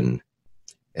Caribbean,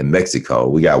 and Mexico.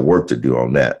 We got work to do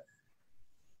on that.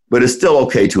 But it's still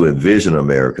okay to envision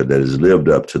America that has lived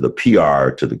up to the PR,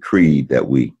 to the creed that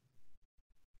we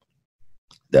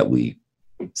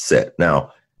set.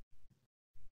 Now,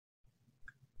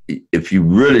 if you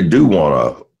really do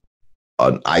want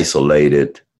an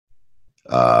isolated,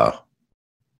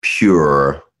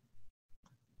 pure,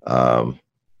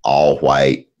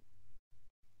 all-white,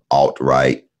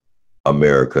 alt-right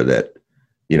America that,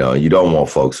 you don't want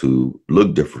folks who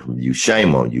look different from you,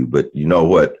 shame on you, but you know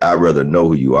what? I'd rather know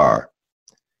who you are.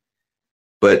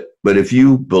 But if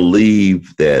you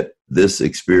believe that this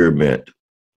experiment,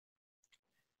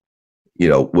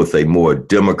 with a more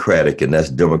democratic, and that's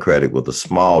democratic with a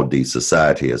small d,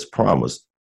 society has promised,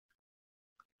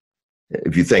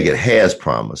 if you think it has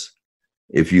promised,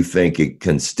 if you think it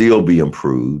can still be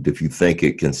improved, if you think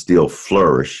it can still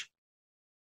flourish,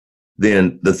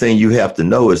 then the thing you have to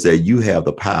know is that you have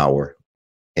the power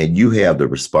and you have the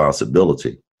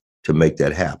responsibility to make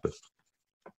that happen.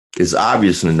 It's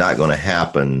obviously not going to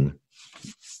happen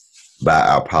by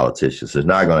our politicians. It's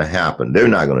not going to happen. They're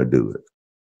not going to do it.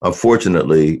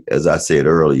 Unfortunately, as I said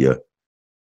earlier,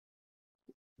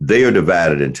 they are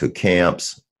divided into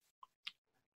camps.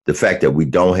 The fact that we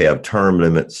don't have term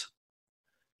limits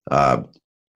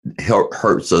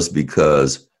hurts us,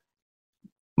 because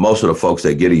most of the folks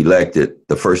that get elected,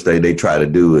 the first thing they try to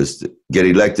do is to get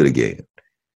elected again.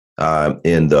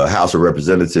 In the House of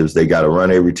Representatives, they got to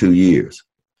run every 2 years.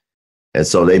 And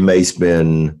so they may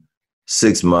spend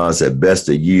 6 months, at best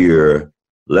a year,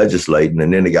 legislating,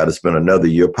 and then they got to spend another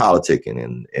year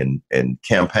politicking and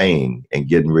campaign and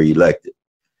getting reelected.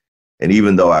 And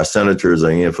even though our senators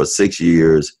are in for 6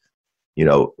 years,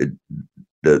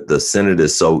 the Senate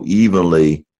is so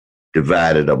evenly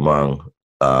divided among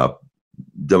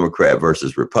Democrat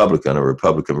versus Republican or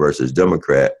Republican versus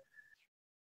Democrat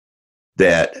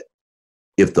that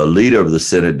if the leader of the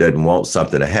Senate doesn't want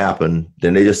something to happen,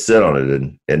 then they just sit on it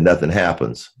and nothing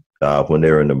happens when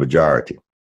they're in the majority.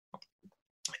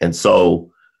 And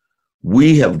so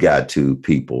we have got to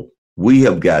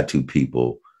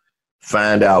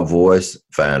find our voice,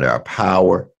 find our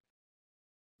power,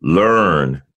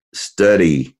 learn,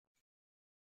 study,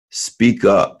 speak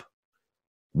up.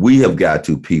 We have got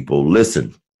to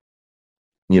listen,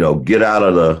 get out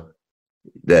of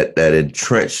that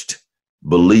entrenched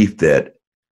belief that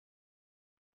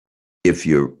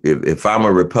if I'm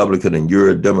a Republican and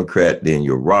you're a Democrat, then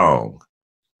you're wrong.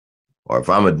 Or if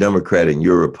I'm a Democrat and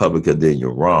you're a Republican, then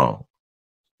you're wrong.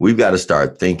 We've got to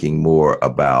start thinking more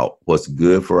about what's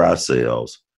good for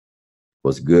ourselves,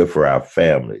 what's good for our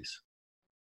families,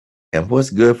 and what's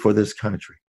good for this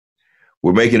country.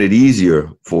 We're making it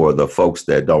easier for the folks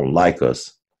that don't like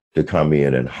us to come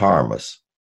in and harm us.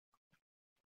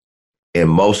 And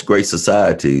most great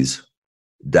societies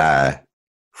die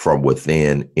from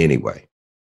within anyway.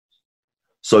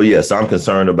 So yes, I'm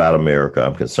concerned about America.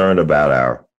 I'm concerned about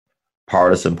our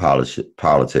partisan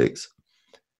politics.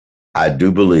 I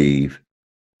do believe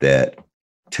that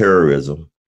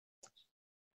terrorism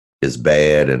is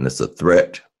bad and it's a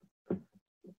threat.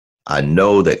 I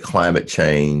know that climate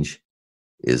change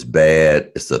is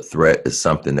bad. It's a threat. It's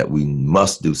something that we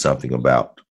must do something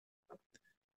about.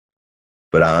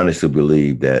 But I honestly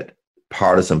believe that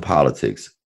partisan politics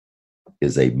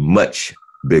is a much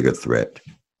bigger threat.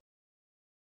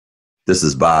 This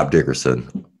is Bob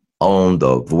Dickerson on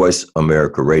the Voice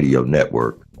America Radio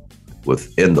Network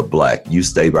with In the Black. You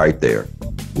stay right there.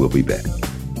 We'll be back.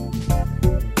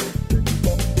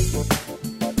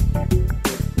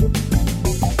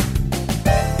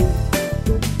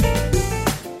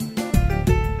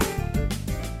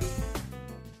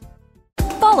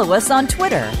 Follow us on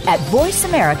Twitter at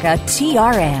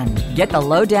VoiceAmericaTRN. Get the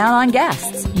lowdown on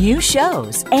guests, new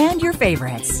shows, and your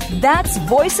favorites. That's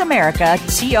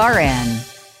VoiceAmericaTRN.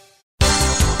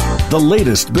 The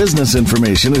latest business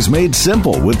information is made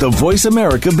simple with the Voice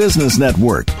America Business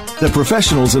Network. The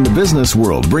professionals in the business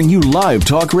world bring you live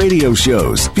talk radio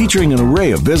shows featuring an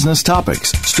array of business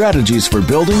topics, strategies for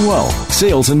building wealth,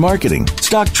 sales and marketing,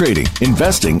 stock trading,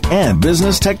 investing, and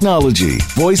business technology.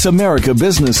 Voice America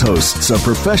Business hosts are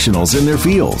professionals in their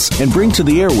fields and bring to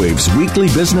the airwaves weekly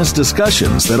business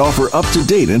discussions that offer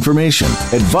up-to-date information,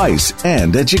 advice,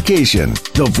 and education.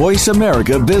 The Voice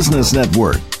America Business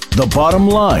Network. The bottom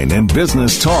line in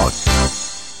business talk.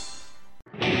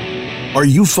 Are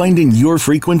you finding your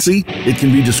frequency? It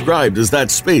can be described as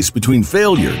that space between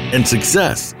failure and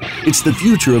success. It's the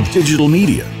future of digital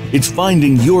media. It's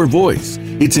finding your voice.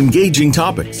 It's engaging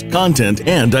topics, content,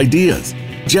 and ideas.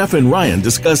 Jeff and Ryan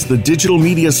discuss the digital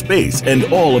media space and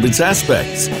all of its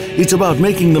aspects. It's about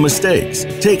making the mistakes,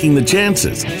 taking the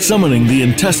chances, summoning the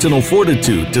intestinal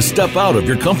fortitude to step out of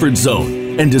your comfort zone,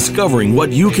 and discovering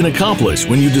what you can accomplish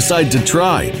when you decide to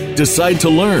try, decide to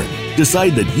learn,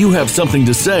 decide that you have something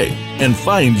to say, and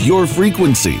find your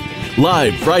frequency.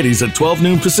 Live Fridays at 12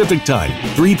 noon Pacific Time,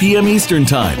 3 p.m. Eastern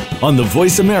Time on the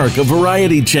Voice America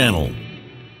Variety Channel.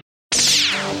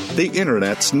 The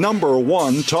Internet's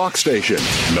 #1 talk station.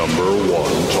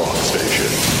 #1 talk station.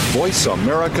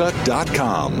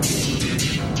 VoiceAmerica.com.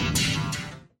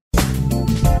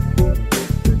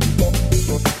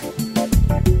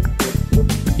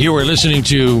 You are listening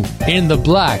to In the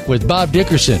Black with Bob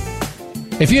Dickerson.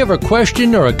 If you have a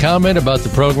question or a comment about the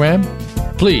program,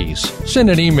 please send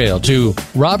an email to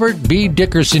Robert B.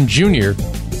 Dickerson Jr.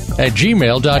 at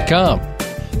gmail.com.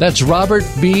 That's Robert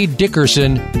B.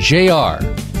 Dickerson Jr.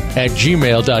 at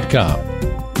gmail.com.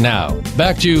 Now,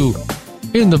 back to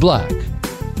In the Black.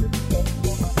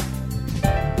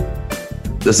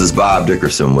 This is Bob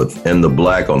Dickerson with In the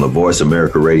Black on the Voice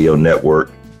America Radio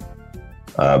Network.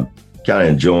 Kind of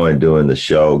enjoying doing the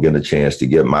show, getting a chance to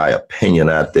get my opinion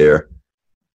out there.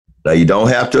 Now, you don't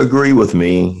have to agree with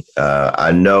me.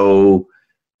 I know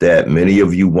that many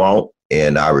of you won't,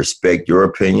 and I respect your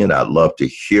opinion. I'd love to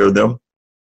hear them.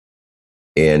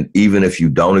 And even if you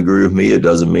don't agree with me, it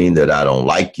doesn't mean that I don't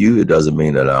like you. It doesn't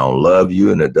mean that I don't love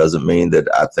you. And it doesn't mean that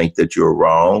I think that you're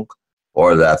wrong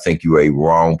or that I think you're a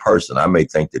wrong person. I may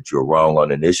think that you're wrong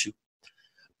on an issue.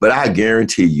 But I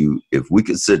guarantee you, if we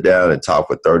could sit down and talk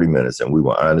for 30 minutes and we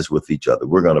were honest with each other,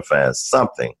 we're going to find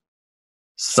something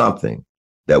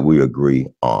that we agree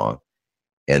on.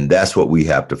 And that's what we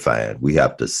have to find. We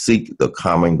have to seek the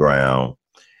common ground.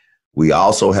 We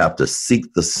also have to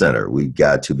seek the center. We've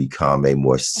got to become a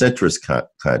more centrist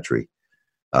country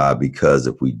because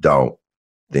if we don't,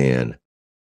 then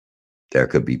there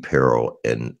could be peril,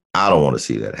 and I don't want to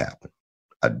see that happen.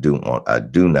 I do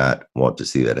not want to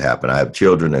see that happen. I have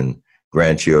children and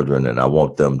grandchildren, and I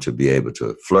want them to be able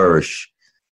to flourish.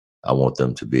 I want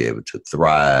them to be able to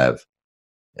thrive,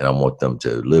 and I want them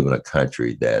to live in a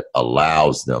country that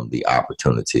allows them the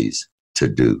opportunities to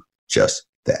do just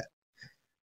that.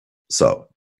 So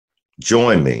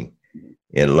join me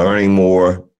in learning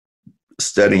more,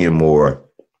 studying more,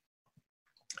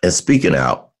 and speaking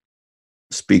out.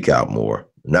 Speak out more,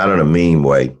 not in a mean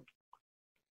way,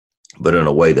 but in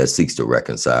a way that seeks to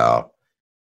reconcile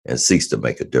and seeks to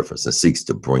make a difference and seeks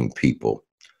to bring people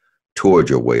toward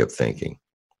your way of thinking,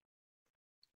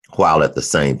 while at the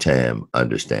same time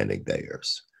understanding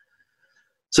theirs.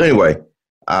 So anyway,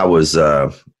 I was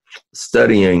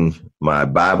studying my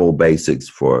Bible basics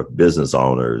for business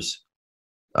owners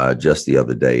just the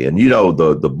other day. And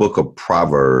the book of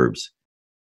Proverbs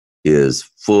is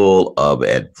full of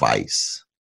advice.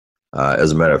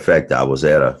 As a matter of fact, I was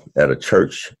at a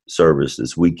church service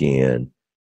this weekend,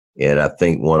 and I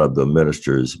think one of the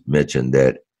ministers mentioned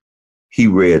that he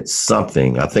read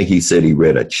something. I think he said he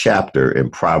read a chapter in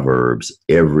Proverbs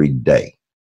every day.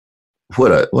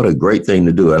 What a great thing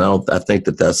to do. And I think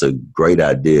that that's a great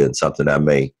idea and something I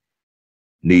may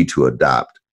need to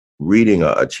adopt. Reading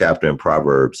a chapter in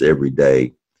Proverbs every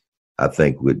day, I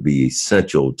think would be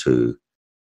essential to,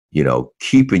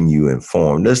 keeping you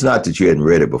informed. It's not that you hadn't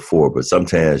read it before, but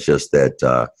sometimes just that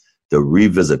the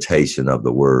revisitation of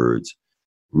the words,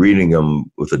 reading them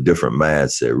with a different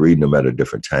mindset, reading them at a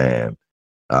different time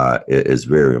is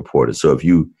very important. So if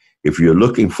you're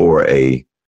looking for a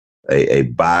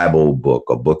Bible book,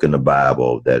 a book in the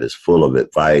Bible that is full of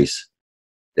advice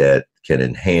that can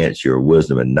enhance your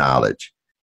wisdom and knowledge,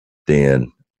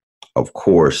 then of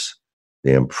course,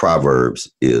 then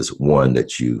Proverbs is one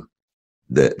that you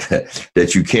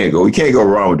can't go. You can't go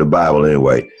wrong with the Bible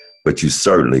anyway, but you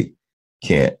certainly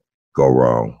can't go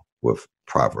wrong with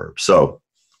Proverbs. So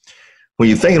when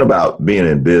you're thinking about being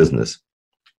in business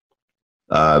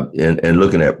and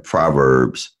looking at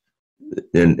Proverbs,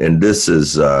 and this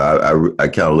is, I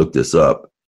kind of looked this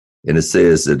up, and it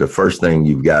says that the first thing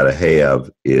you've got to have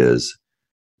is,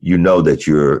 that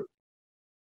you're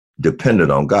dependent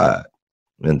on God.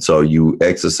 And so you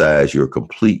exercise your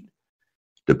complete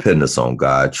dependence on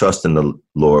God, trust in the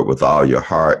Lord with all your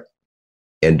heart,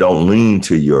 and don't lean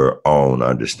to your own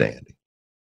understanding.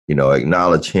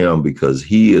 Acknowledge him because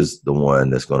he is the one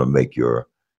that's going to make your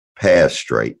path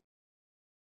straight.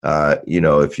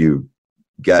 If you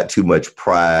got too much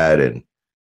pride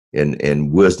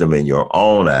and wisdom in your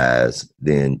own eyes,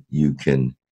 then you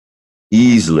can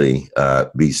easily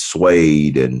be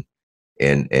swayed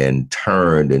and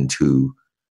turned into,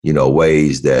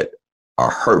 ways that are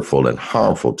hurtful and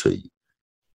harmful to you.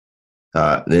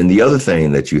 Then the other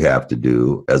thing that you have to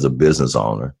do as a business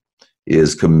owner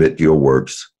is commit your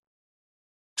works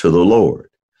to the Lord,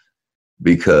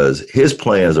 because his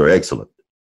plans are excellent.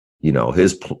 He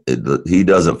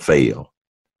doesn't fail.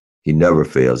 He never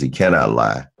fails. He cannot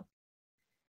lie.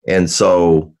 And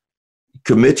so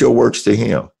commit your works to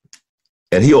him,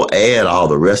 and he'll add all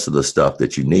the rest of the stuff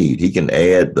that you need. He can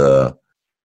add the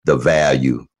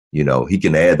value, he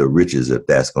can add the riches if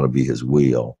that's going to be his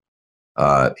will.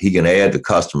 He can add the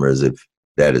customers if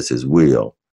that is his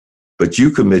will. But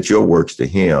you commit your works to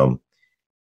him,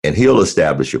 and he'll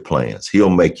establish your plans. He'll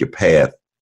make your path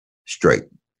straight.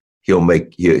 He'll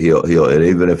and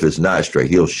even if it's not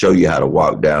straight, he'll show you how to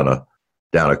walk down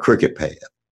a crooked path.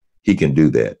 He can do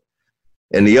that.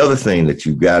 And the other thing that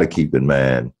you've got to keep in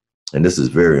mind, and this is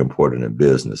very important in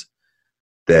business,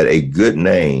 that a good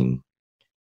name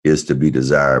is to be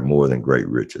desired more than great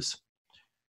riches.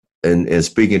 And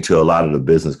speaking to a lot of the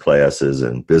business classes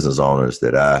and business owners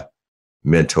that I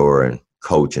mentor and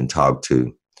coach and talk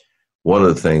to, one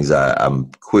of the things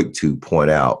I'm quick to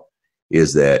point out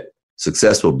is that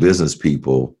successful business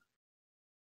people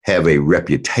have a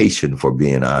reputation for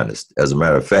being honest. As a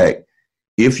matter of fact,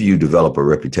 if you develop a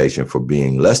reputation for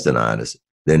being less than honest,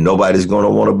 then nobody's going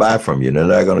to want to buy from you. They're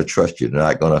not going to trust you. They're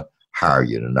not going to hire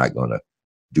you. They're not going to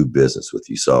do business with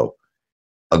you. So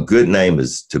a good name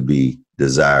is to be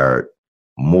desired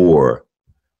more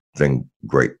than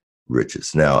great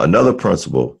riches. Now, another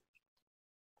principle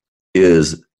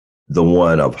is the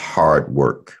one of hard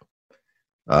work.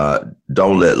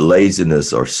 Don't let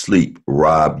laziness or sleep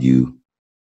rob you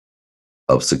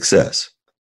of success.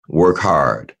 Work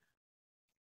hard.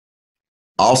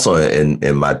 Also,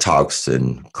 in my talks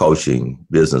and coaching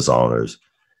business owners,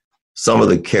 some of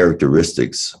the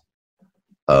characteristics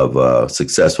of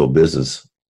successful business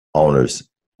owners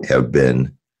have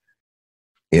been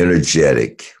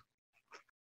energetic,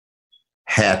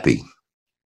 happy,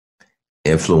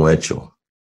 influential,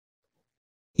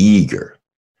 eager.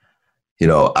 You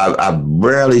know, I've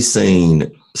rarely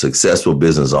seen successful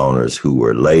business owners who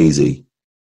were lazy,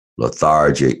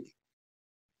 lethargic,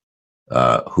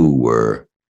 who were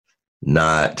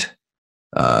not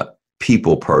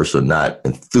people person, not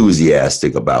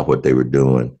enthusiastic about what they were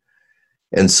doing.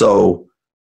 And so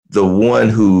the one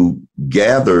who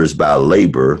gathers by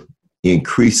labor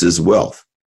increases wealth.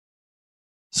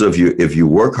 So if you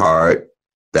work hard,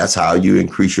 that's how you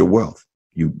increase your wealth.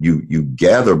 You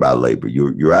gather by labor.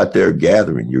 You're out there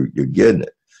gathering. You're getting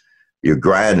it. You're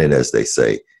grinding, as they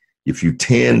say. If you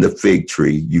tend the fig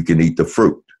tree, you can eat the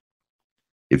fruit.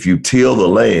 If you till the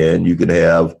land, you can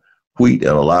have wheat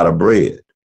and a lot of bread.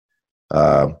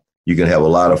 You can have a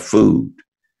lot of food.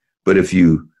 But if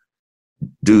you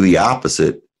do the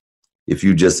opposite, if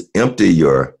you just empty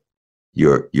your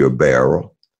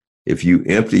barrel, if you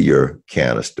empty your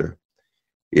canister,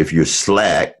 if you're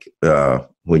slack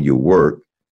when you work,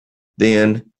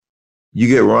 then you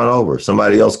get run over.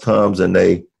 Somebody else comes and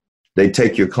they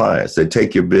take your clients, they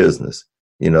take your business,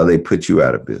 they put you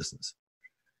out of business.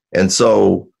 And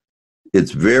so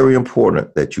it's very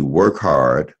important that you work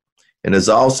hard, and it's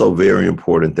also very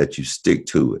important that you stick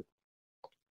to it.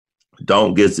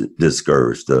 Don't get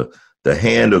discouraged. The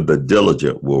hand of the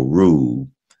diligent will rule,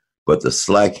 but the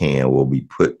slack hand will be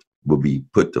put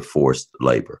to forced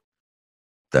labor.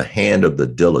 The hand of the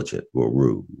diligent will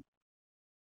rule,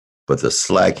 but the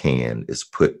slack hand is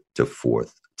put to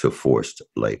forced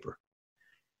labor.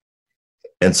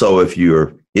 And so if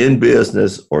you're in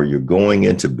business or you're going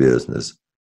into business,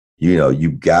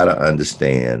 you've got to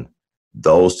understand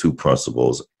those two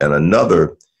principles. And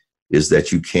another is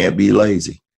that you can't be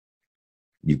lazy.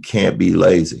 You can't be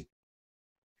lazy.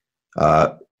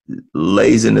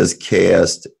 Laziness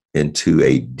casts into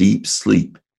a deep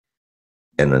sleep,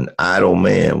 and an idle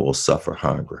man will suffer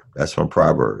hunger. That's from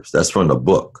Proverbs. That's from the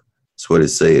book. That's what it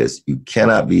says. You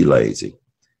cannot be lazy.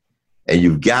 And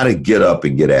you've got to get up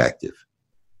and get active.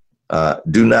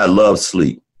 Do not love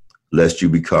sleep, lest you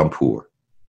become poor.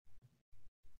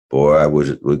 Boy,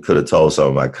 we could have told some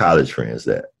of my college friends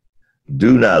that.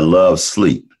 Do not love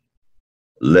sleep,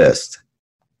 lest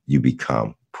you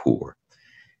become poor.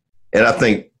 And I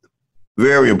think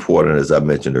very important, as I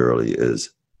mentioned earlier,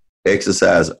 is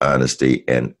exercise honesty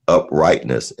and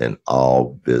uprightness in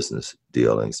all business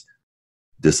dealings.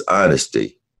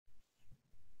 Dishonesty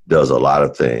does a lot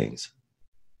of things,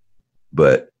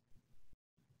 but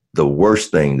the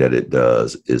worst thing that it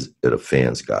does is it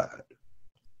offends God.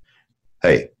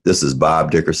 Hey, this is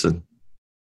Bob Dickerson.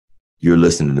 You're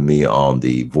listening to me on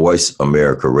the Voice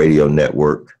America Radio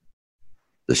Network.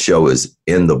 The show is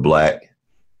In the Black.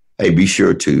 Hey, be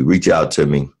sure to reach out to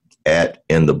me at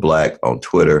In the Black on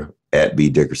Twitter, at B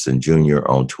Dickerson Jr.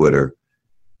 on Twitter.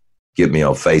 Get me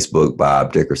on Facebook,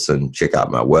 Bob Dickerson. Check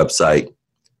out my website,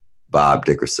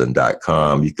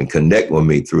 bobdickerson.com. You can connect with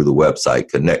me through the website,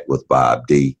 Connect with Bob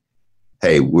D.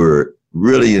 Hey, we're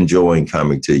really enjoying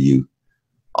coming to you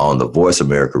on the Voice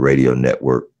America Radio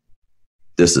Network.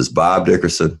 This is Bob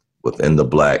Dickerson with In the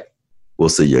Black. We'll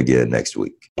see you again next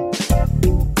week.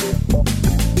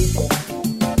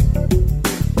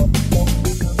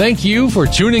 Thank you for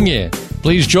tuning in.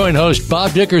 Please join host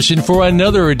Bob Dickerson for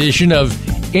another edition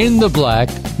of In the Black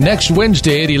next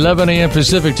Wednesday at 11 a.m.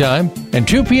 Pacific Time and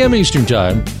 2 p.m. Eastern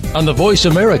Time on the Voice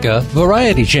America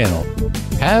Variety Channel.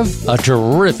 Have a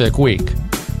terrific week.